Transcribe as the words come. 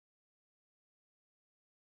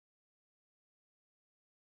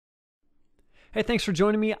Hey, thanks for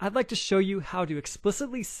joining me. I'd like to show you how to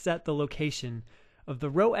explicitly set the location of the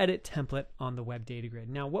row edit template on the WebDataGrid.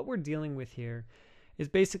 Now, what we're dealing with here is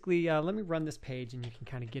basically, let me run this page and you can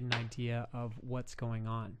kind of get an idea of what's going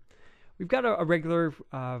on. We've got a regular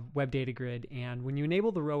WebDataGrid, and when you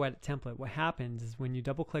enable the row edit template, what happens is when you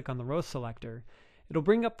double click on the row selector, it'll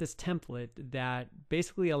bring up this template that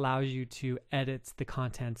basically allows you to edit the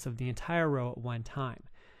contents of the entire row at one time.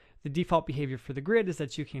 The default behavior for the grid is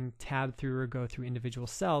that you can tab through or go through individual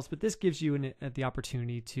cells, but this gives you the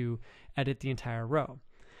opportunity to edit the entire row.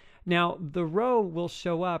 Now, the row will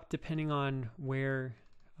show up depending on where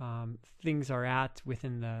things are at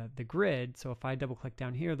within the grid. So if I double click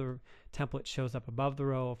down here, the template shows up above the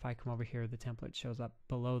row. If I come over here, the template shows up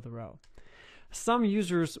below the row. Some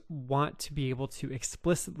users want to be able to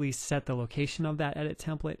explicitly set the location of that edit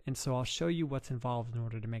template, and so I'll show you what's involved in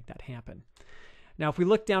order to make that happen. Now, if we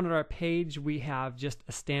look down at our page, we have just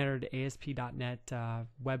a standard ASP.NET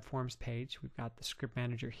web forms page. We've got the script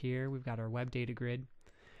manager here. We've got our web data grid.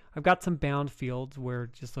 I've got some bound fields. We're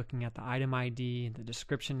just looking at the item ID, the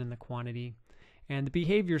description, and the quantity. And the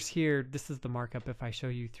behaviors here, this is the markup. If I show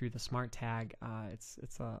you through the smart tag, it's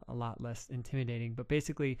a lot less intimidating. But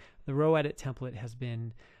basically, the row edit template has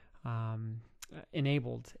been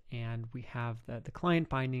enabled, and we have the client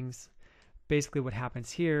bindings. Basically what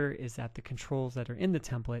happens here is that the controls that are in the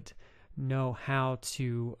template know how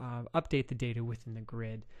to update the data within the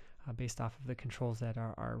grid based off of the controls that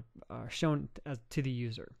are shown to the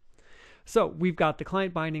user. So we've got the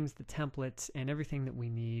client bindings, the templates, and everything that we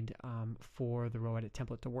need for the row edit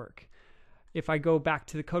template to work. If I go back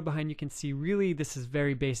to the code behind, you can see really this is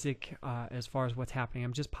very basic as far as what's happening.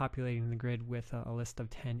 I'm just populating the grid with a list of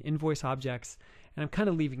 10 invoice objects, and I'm kind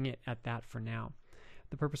of leaving it at that for now.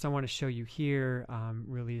 The purpose I want to show you here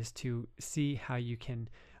really is to see how you can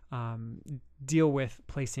deal with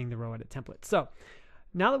placing the row edit template. So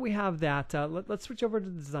now that we have that, let's switch over to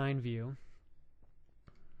the design view.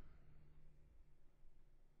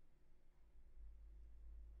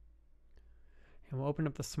 And we'll open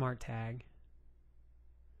up the smart tag.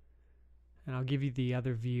 And I'll give you the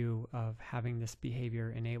other view of having this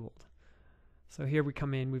behavior enabled. So here we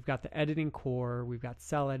come in, we've got the editing core, we've got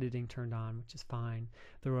cell editing turned on, which is fine.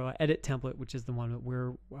 The row edit template, which is the one that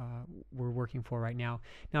we're working for right now.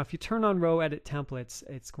 Now, if you turn on row edit templates,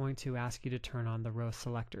 it's going to ask you to turn on the row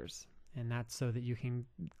selectors. And that's so that you can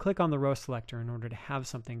click on the row selector in order to have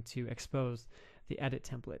something to expose the edit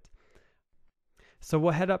template. So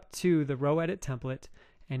we'll head up to the row edit template,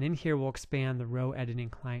 and in here we'll expand the row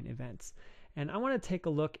editing client events. And I want to take a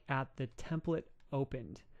look at the template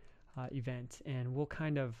opened event, and we'll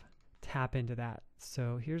kind of tap into that.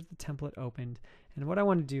 So here's the template opened, and what I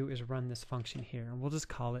want to do is run this function here, and we'll just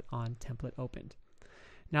call it on template opened.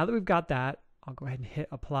 Now that we've got that, I'll go ahead and hit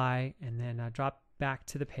apply, and then drop back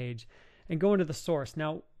to the page and go into the source.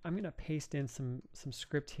 Now I'm going to paste in some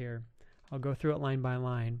script here. I'll go through it line by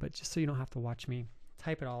line, but just so you don't have to watch me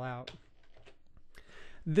type it all out.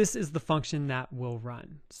 This is the function that will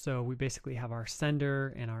run. So we basically have our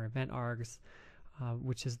sender and our event args,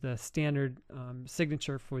 which is the standard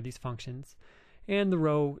signature for these functions, and the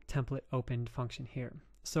row template opened function here.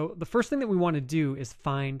 So the first thing that we want to do is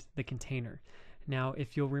find the container. Now,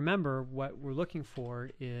 if you'll remember, what we're looking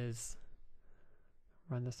for is,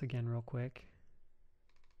 run this again real quick,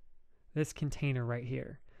 this container right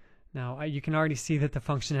here. Now, you can already see that the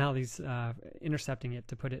functionality is intercepting it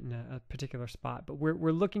to put it in a particular spot, but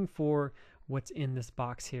we're looking for what's in this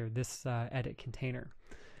box here, this edit container.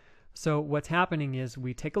 So what's happening is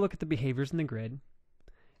we take a look at the behaviors in the grid,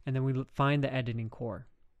 and then we find the editing core.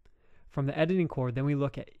 From the editing core, then we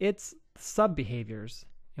look at its sub-behaviors,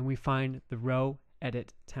 and we find the row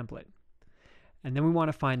edit template. And then we want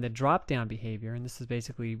to find the drop-down behavior, and this is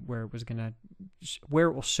basically where it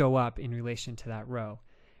will show up in relation to that row.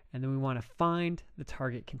 And then we want to find the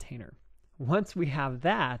target container. Once we have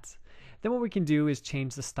that, then what we can do is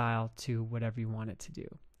change the style to whatever you want it to do.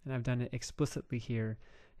 And I've done it explicitly here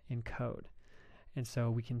in code. And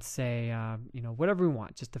so we can say, whatever we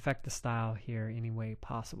want, just affect the style here any way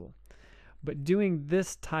possible. But doing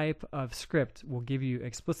this type of script will give you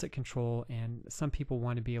explicit control, and some people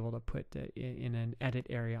want to be able to put in an edit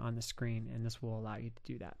area on the screen, and this will allow you to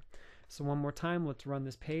do that. So one more time, let's run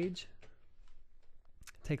this page.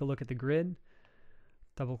 Take a look at the grid,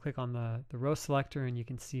 double click on the row selector, and you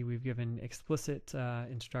can see we've given explicit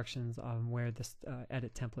instructions on where this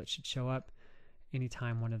edit template should show up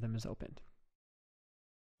anytime one of them is opened.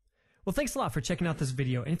 Well, thanks a lot for checking out this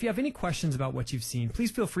video, and if you have any questions about what you've seen,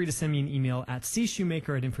 please feel free to send me an email at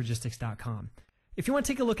cshoemaker@infragistics.com. If you want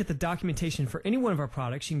to take a look at the documentation for any one of our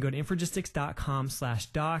products, you can go to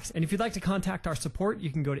infragistics.com/docs. And if you'd like to contact our support,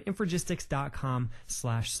 you can go to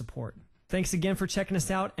infragistics.com/support. Thanks again for checking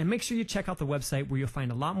us out, and make sure you check out the website where you'll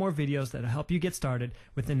find a lot more videos that'll help you get started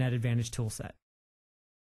with the NetAdvantage toolset.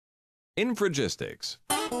 Infragistics.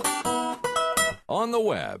 On the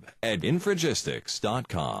web at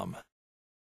infragistics.com.